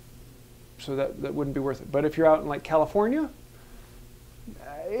 So that wouldn't be worth it. But if you're out in like California,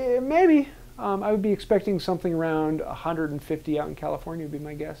 maybe. I would be expecting something around 150 out in California would be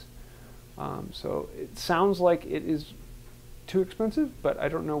my guess. So it sounds like it is too expensive, but I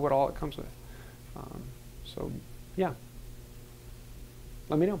don't know what all it comes with. So yeah,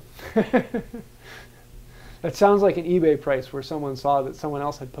 let me know. That sounds like an eBay price where someone saw that someone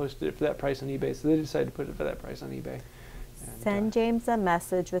else had posted it for that price on eBay, so they decided to put it for that price on eBay. And, send James a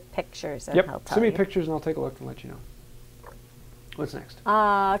message with pictures and yep, he'll tell send me you. pictures and I'll take a look and let you know. What's next?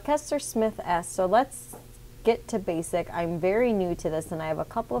 Kester Smith asks, so let's get to basic. I'm very new to this and I have a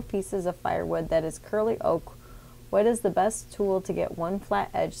couple of pieces of firewood that is curly oak. What is the best tool to get one flat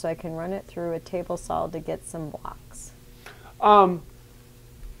edge so I can run it through a table saw to get some blocks?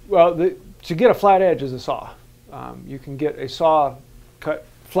 Well, to get a flat edge is a saw. You can get a saw cut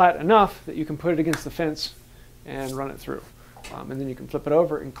flat enough that you can put it against the fence and run it through. And then you can flip it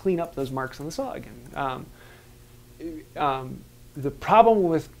over and clean up those marks on the saw again. The problem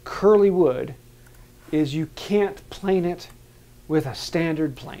with curly wood is you can't plane it with a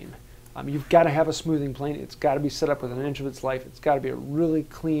standard plane. You've got to have a smoothing plane. It's got to be set up with an inch of its life. It's got to be a really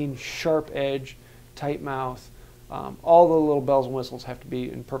clean, sharp edge, tight mouth. All the little bells and whistles have to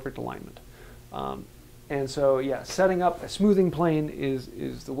be in perfect alignment. And so, yeah, setting up a smoothing plane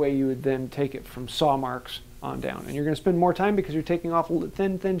is the way you would then take it from saw marks on down. And you're going to spend more time because you're taking off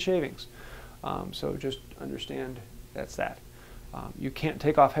thin shavings. So just understand that's that. You can't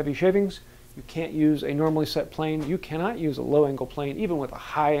take off heavy shavings. You can't use a normally set plane. You cannot use a low angle plane. Even with a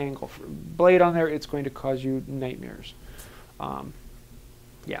high angle blade on there, it's going to cause you nightmares.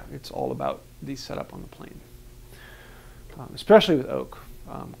 Yeah, it's all about the setup on the plane. Especially with oak.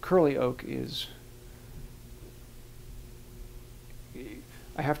 Curly oak is,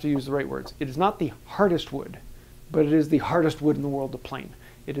 I have to use the right words. It is not the hardest wood, but it is the hardest wood in the world to plane.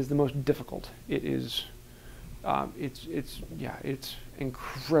 It is the most difficult. It is, it's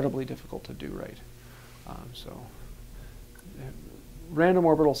incredibly difficult to do right. Random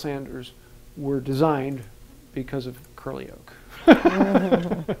orbital sanders were designed because of curly oak.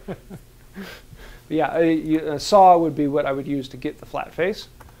 Yeah, a saw would be what I would use to get the flat face.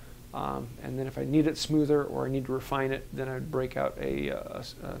 And then if I need it smoother or I need to refine it, then I'd break out a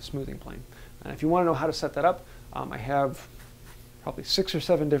smoothing plane. And if you want to know how to set that up, I have probably 6 or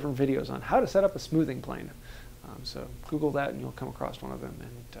 7 different videos on how to set up a smoothing plane. So Google that and you'll come across one of them,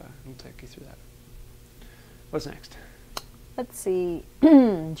 and we'll take you through that. What's next? Let's see.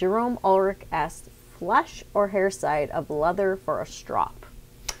 Jerome Ulrich asked, flesh or hair side of leather for a strop?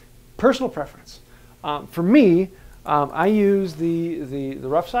 Personal preference. For me, I use the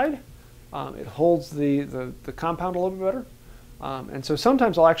rough side. It holds the compound a little bit better. And so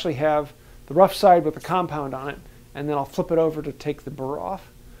sometimes I'll actually have the rough side with the compound on it, and then I'll flip it over to take the burr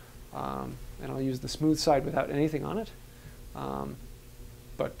off. And I'll use the smooth side without anything on it.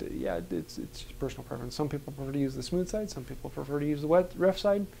 But yeah, it's just personal preference. Some people prefer to use the smooth side. Some people prefer to use the rough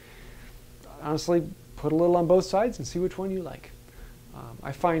side. Honestly, put a little on both sides and see which one you like.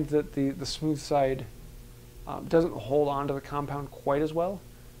 I find that the smooth side doesn't hold on to the compound quite as well,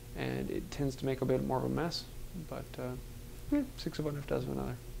 and it tends to make a bit more of a mess. But 6 of one, half dozen of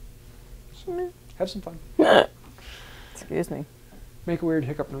another. So, have some fun. Excuse me. Make a weird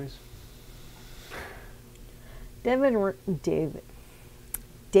hiccup noise.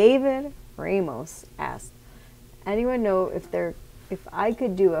 David Ramos asked, anyone know if I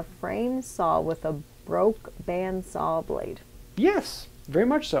could do a frame saw with a broke band saw blade? Yes, very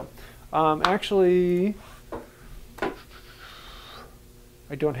much so. Actually,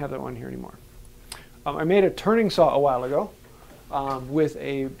 I don't have that one here anymore. I made a turning saw a while ago with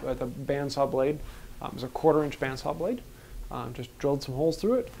the bandsaw blade. It was a 1/4-inch bandsaw blade. Just drilled some holes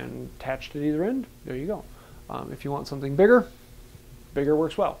through it and attached it at either end. There you go. If you want something bigger, bigger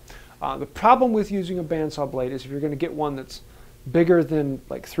works well. The problem with using a bandsaw blade is if you're going to get one that's bigger than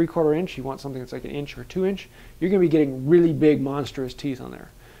like 3/4 inch, you want something that's like 1 inch or 2 inch, you're going to be getting really big monstrous teeth on there.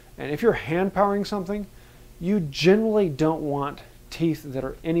 And if you're hand powering something, you generally don't want teeth that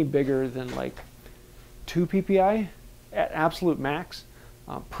are any bigger than like 2 ppi at absolute max.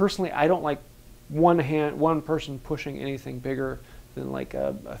 Personally, I don't like one person pushing anything bigger than like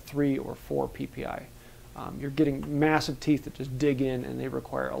a 3 or 4 ppi. You're getting massive teeth that just dig in and they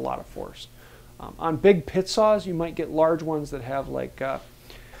require a lot of force. On big pit saws, you might get large ones that have like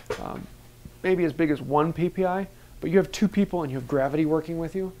maybe as big as 1 ppi, but you have 2 people and you have gravity working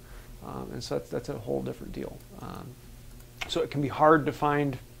with you, and so that's a whole different deal. So it can be hard to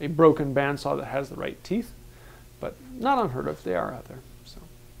find a broken bandsaw that has the right teeth, but not unheard of. They are out there. So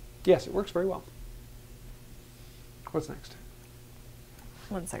yes, it works very well. What's next?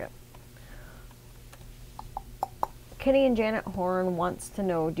 1 second. Kenny-Anjanette Horn wants to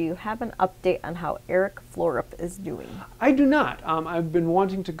know, do you have an update on how Eric Florup is doing? I do not. I've been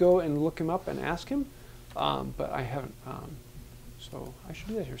wanting to go and look him up and ask him, but I haven't. So I should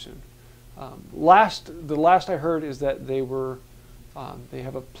do that here soon. The last I heard is that they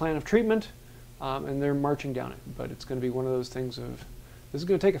have a plan of treatment, and they're marching down it. But it's going to be one of those things of, this is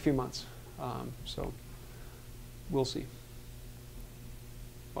going to take a few months. So we'll see.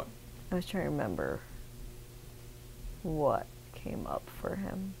 What? I was trying to remember what came up for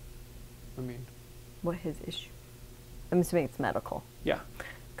him. I mean, what his issue? I'm assuming it's medical. Yeah.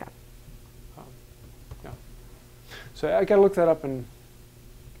 Okay. Yeah. So I got to look that up and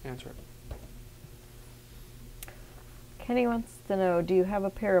answer it. Kenny wants to know, do you have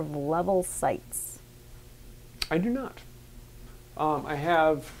a pair of level sights? I do not. I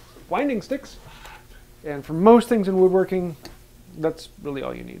have winding sticks, and for most things in woodworking, that's really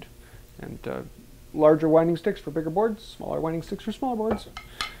all you need. And larger winding sticks for bigger boards, smaller winding sticks for smaller boards,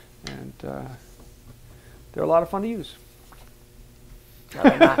 and they're a lot of fun to use. No,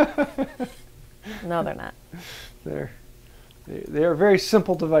 they're not. No, they're not. They are very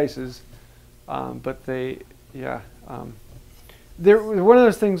simple devices, but they're one of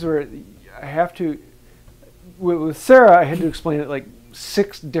those things where I have to. With Sarah, I had to explain it like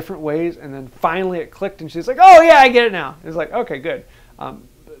 6 different ways, and then finally it clicked, and she's like, "Oh yeah, I get it now." It's like, okay, good.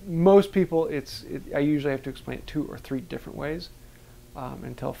 Most people, I usually have to explain it 2 or 3 different ways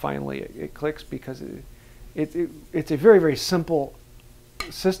until finally it clicks, because it's a very, very simple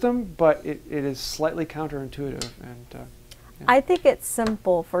system, but it is slightly counterintuitive. And yeah. I think it's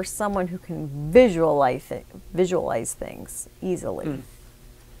simple for someone who can visualize things easily.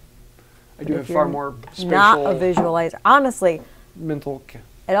 I do have far more spatial, not a visualizer. Honestly, mental.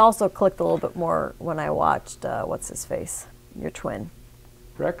 it also clicked a little bit more when I watched what's his face, your twin.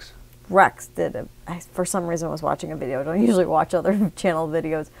 Rex? Rex did for some reason I was watching a video. I don't usually watch other channel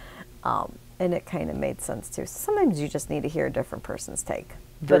videos, and it kind of made sense too. Sometimes you just need to hear a different person's take.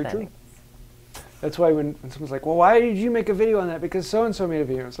 Very true. That's why when someone's like, "Well, why did you make a video on that?" Because so and so made a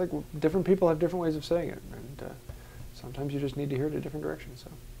video. It's like, well, different people have different ways of saying it, and sometimes you just need to hear it a different direction.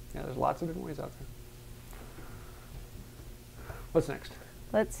 So yeah, there's lots of different ways out there. What's next?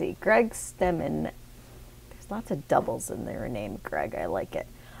 Let's see. Greg Stemmen. There's lots of doubles in their name, Greg. I like it.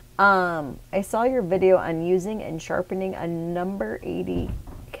 I saw your video on using and sharpening a number 80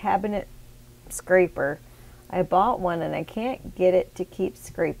 cabinet scraper. I bought one and I can't get it to keep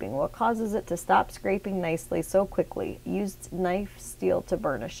scraping. What causes it to stop scraping nicely so quickly? Used knife steel to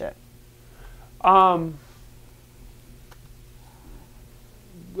burnish it.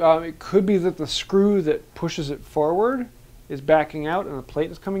 It could be that the screw that pushes it forward is backing out and the plate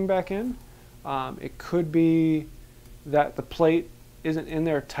is coming back in. It could be that the plate isn't in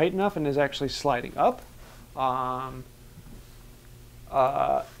there tight enough and is actually sliding up.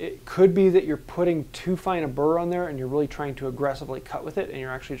 It could be that you're putting too fine a burr on there and you're really trying to aggressively cut with it and you're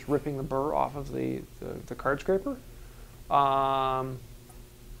actually just ripping the burr off of the card scraper. Trying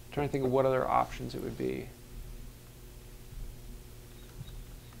to think of what other options it would be.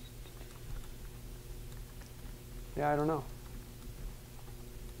 Yeah, I don't know.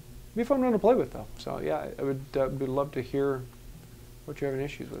 It'd be fun one to play with though. So yeah, I would love to hear what you're having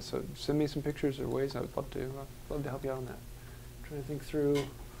issues with. So send me some pictures or ways. I would love to help you out on that. Trying to think through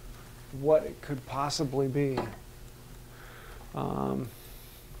what it could possibly be.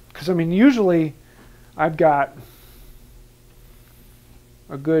 Because I mean, usually I've got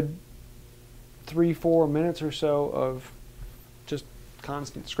a good 3-4 minutes or so of just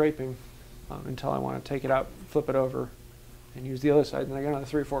constant scraping. until I want to take it out, flip it over, and use the other side. And I got another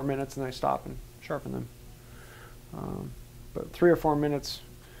 3 or 4 minutes, and I stop and sharpen them. But 3 or 4 minutes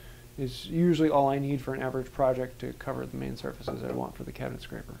is usually all I need for an average project to cover the main surfaces I want for the cabinet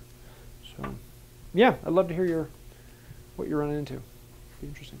scraper. So, yeah, I'd love to hear what you're running into. Be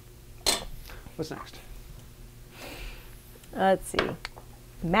interesting. What's next? Let's see.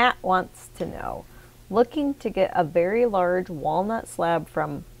 Matt wants to know, looking to get a very large walnut slab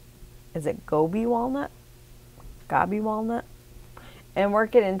from, is it Gobi walnut? And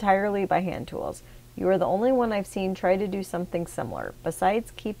work it entirely by hand tools. You are the only one I've seen try to do something similar.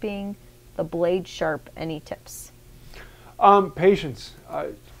 Besides keeping the blade sharp, any tips? Patience.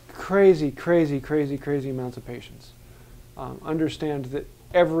 Crazy amounts of patience. Understand that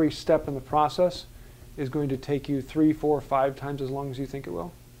every step in the process is going to take you 3, 4, 5 times as long as you think it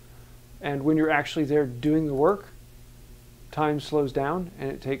will. And when you're actually there doing the work, time slows down,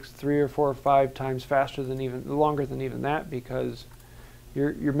 and it takes 3 or 4 or 5 times longer than even that, because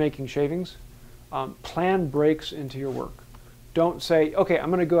you're making shavings. Plan breaks into your work. Don't say, okay, I'm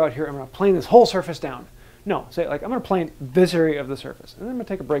going to go out here, I'm going to plane this whole surface down. No, say like, I'm going to plane this area of the surface, and then I'm going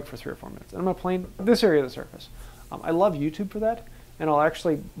to take a break for 3 or 4 minutes, and I'm going to plane this area of the surface. I love YouTube for that, and I'll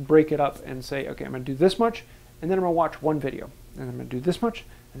actually break it up and say, okay, I'm going to do this much, and then I'm going to watch one video, and I'm going to do this much,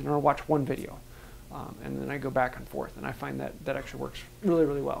 and then I'm going to watch one video. And then I go back and forth, and I find that actually works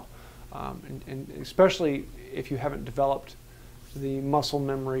really well. And especially if you haven't developed the muscle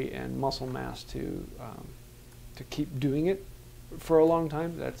memory and muscle mass to keep doing it for a long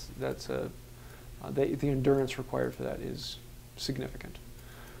time, the endurance required for that is significant.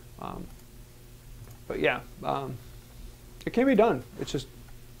 But yeah, it can be done. It's just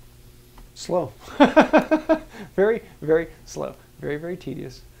slow. Very slow. Very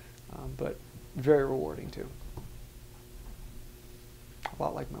tedious, but very rewarding too. A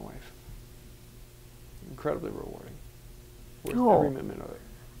lot like my wife. Incredibly rewarding. Worth every minute of it.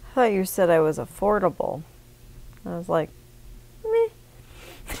 I thought you said I was affordable. I was like, meh.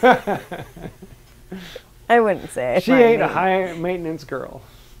 I wouldn't say. She ain't a high maintenance girl.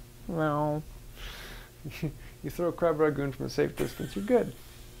 No. You throw a crab ragoon from a safe distance, you're good.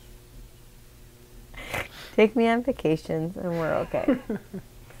 Take me on vacations and we're okay.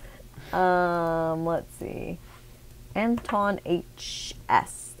 Let's see. Anton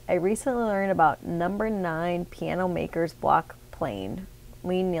HS. I recently learned about number 9 piano maker's block plane,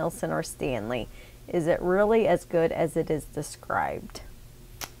 Lee Nielsen or Stanley. Is it really as good as it is described?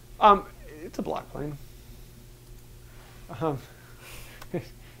 It's a block plane.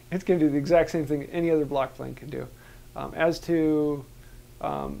 It's going to do the exact same thing any other block plane can do. As to,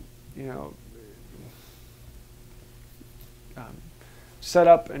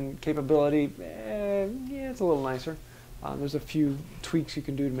 setup and capability, yeah, it's a little nicer. There's a few tweaks you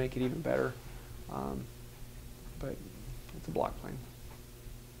can do to make it even better, but it's a block plane.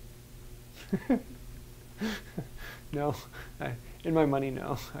 No, in my money,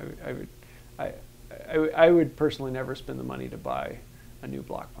 no. I would personally never spend the money to buy a new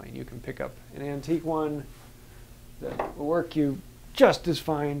block plane. You can pick up an antique one that will work you just as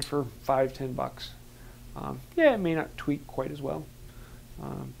fine for $5–10. Yeah, it may not tweak quite as well,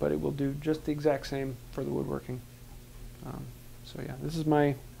 but it will do just the exact same for the woodworking. So yeah, this is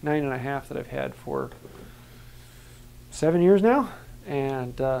my 9.5 that I've had for 7 years now,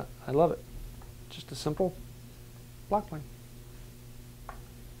 and I love it. Just a simple block plane.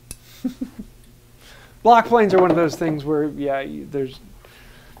 Block planes are one of those things where, yeah,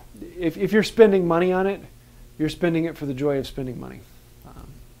 if you're spending money on it, you're spending it for the joy of spending money.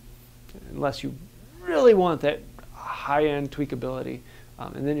 Unless you really want that high-end tweakability,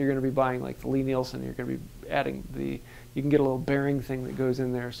 and then you're going to be buying like the Lee Nielsen. You're going to be adding you can get a little bearing thing that goes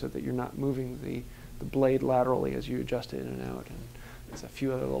in there so that you're not moving the blade laterally as you adjust it in and out. And there's a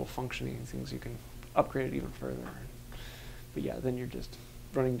few other little functioning things you can upgrade it even further. But yeah, then you're just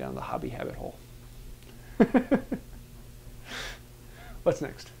running down the hobby habit hole. What's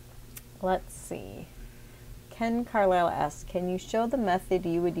next? Let's see. Ken Carlile asks, can you show the method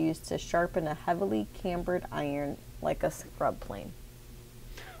you would use to sharpen a heavily cambered iron like a scrub plane?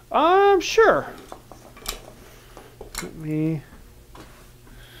 Sure. Let me...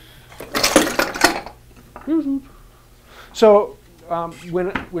 So,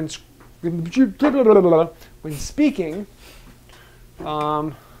 when speaking,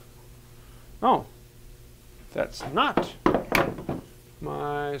 oh, that's not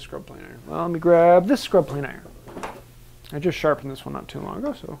my scrub plane iron. Well, let me grab this scrub plane iron. I just sharpened this one not too long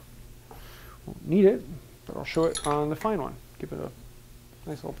ago, so won't need it, but I'll show it on the fine one. Give it a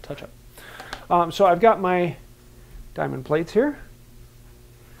nice little touch-up. So I've got my diamond plates here.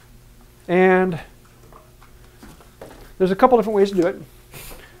 And there's a couple different ways to do it.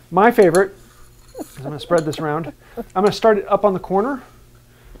 My favorite is I'm going to spread this around. I'm going to start it up on the corner,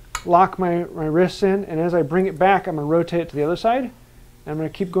 lock my wrists in, and as I bring it back, I'm going to rotate it to the other side. And I'm going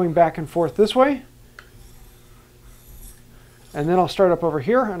to keep going back and forth this way. And then I'll start up over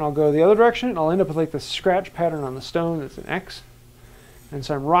here, and I'll go the other direction, and I'll end up with like this scratch pattern on the stone that's an X. And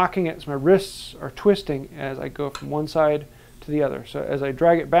so I'm rocking it, so my wrists are twisting as I go from one side to the other. So as I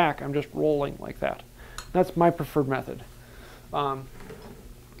drag it back, I'm just rolling like that. That's my preferred method.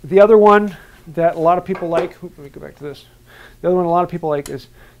 The other one that a lot of people like, let me go back to this. The other one a lot of people like is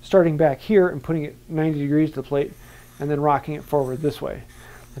starting back here and putting it 90 degrees to the plate and then rocking it forward this way.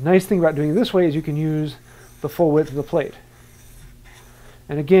 The nice thing about doing it this way is you can use the full width of the plate.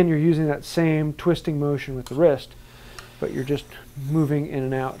 And again, you're using that same twisting motion with the wrist, but you're just moving in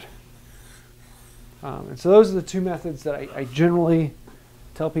and out. And so those are the two methods that I generally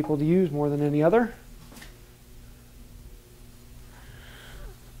tell people to use more than any other.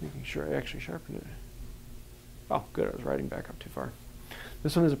 Making sure I actually sharpened it. Oh, good, I was writing back up too far.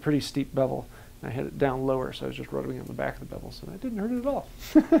 This one is a pretty steep bevel. I had it down lower, so I was just rubbing on the back of the bevel, so that didn't hurt it at all.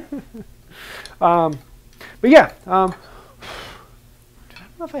 But yeah, I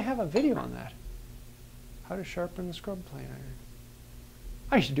don't know if I have a video on that. How to sharpen the scrub plane iron.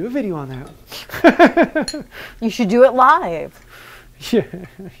 I should do a video on that. You should do it live. Yeah.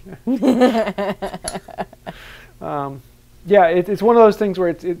 Yeah, it's one of those things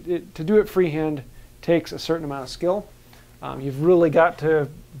where to do it freehand takes a certain amount of skill. You've really got to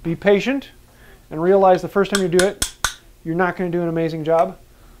be patient and realize the first time you do it, you're not going to do an amazing job.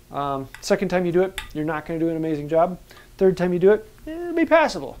 Second time you do it, you're not going to do an amazing job. Third time you do it, it'll be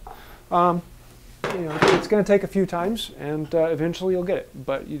passable. You know, it's going to take a few times, and eventually you'll get it.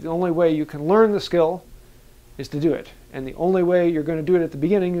 But the only way you can learn the skill is to do it. And the only way you're going to do it at the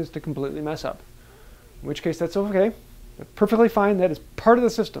beginning is to completely mess up. In which case, that's okay. That's perfectly fine. That is part of the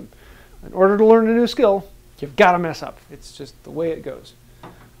system. In order to learn a new skill, you've got to mess up. It's just the way it goes.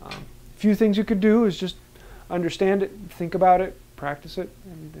 A few things you could do is just understand it, think about it, practice it,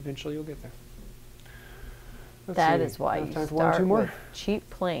 and eventually you'll get there. That is why you start with cheap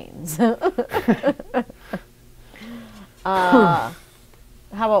planes. How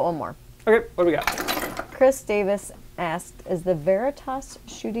about one more? Okay, what do we got? Chris Davis asked, is the Veritas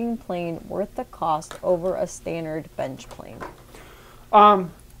shooting plane worth the cost over a standard bench plane? I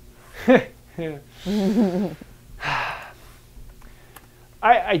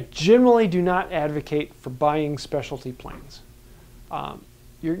generally do not advocate for buying specialty planes.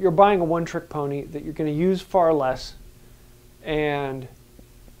 You're buying a one-trick pony that you're going to use far less, and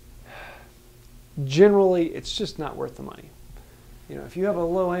generally it's just not worth the money. You know, if you have a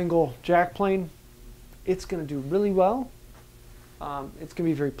low-angle jack plane, it's going to do really well. It's going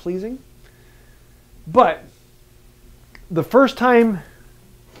to be very pleasing. But the first time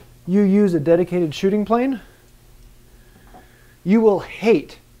you use a dedicated shooting plane, you will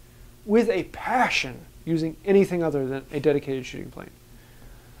hate with a passion using anything other than a dedicated shooting plane.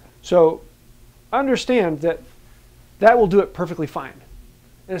 So understand that that will do it perfectly fine.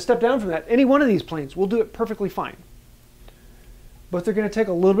 And a step down from that, any one of these planes will do it perfectly fine. But they're going to take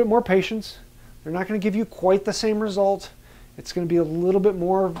a little bit more patience. They're not going to give you quite the same result. It's going to be a little bit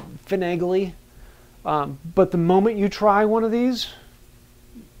more finagly. But the moment you try one of these,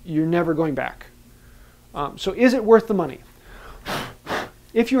 you're never going back. So is it worth the money?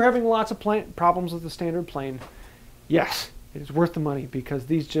 If you're having lots of problems with the standard plane, yes, it is worth the money because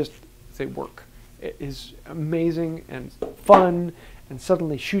these they work. It is amazing and fun, and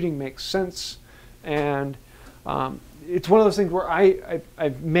suddenly shooting makes sense. And it's one of those things where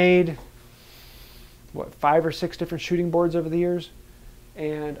I've made, what, 5 or 6 different shooting boards over the years.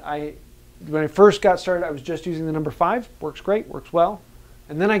 And when I first got started, I was just using the number 5. Works great, works well.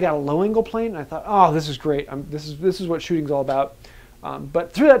 And then I got a low angle plane, and I thought, oh, this is great. This is what shooting's all about.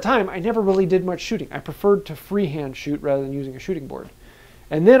 But through that time, I never really did much shooting. I preferred to freehand shoot rather than using a shooting board.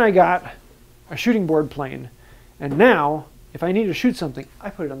 And then I got a shooting board plane. And now, if I need to shoot something, I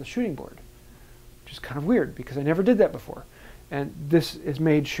put it on the shooting board, which is kind of weird because I never did that before. And this has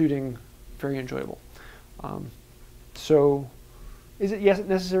made shooting very enjoyable. So is it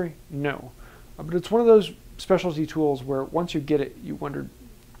necessary? No. But it's one of those specialty tools where once you get it, you wonder,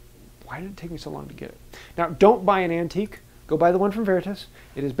 why did it take me so long to get it? Now, don't buy an antique. Go buy the one from Veritas.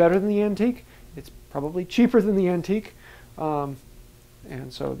 It is better than the antique. It's probably cheaper than the antique. And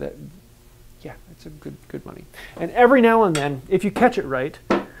so that, yeah, it's a good money. And every now and then, if you catch it right,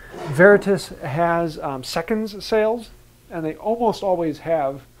 Veritas has seconds sales, and they almost always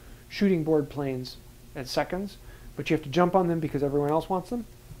have shooting board planes at seconds, but you have to jump on them because everyone else wants them.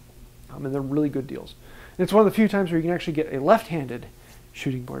 And they're really good deals. And it's one of the few times where you can actually get a left-handed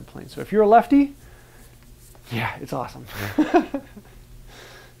shooting board plane. So if you're a lefty, yeah, it's awesome.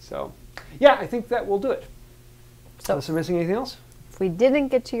 So, yeah, I think that will do it. So, am I missing anything else? If we didn't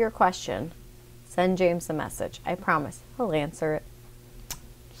get to your question, send James a message. I promise he'll answer it.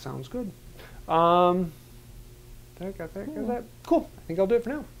 Sounds good. Got that. Cool. I think I'll do it for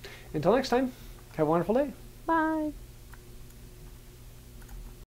now. Until next time, have a wonderful day. Bye.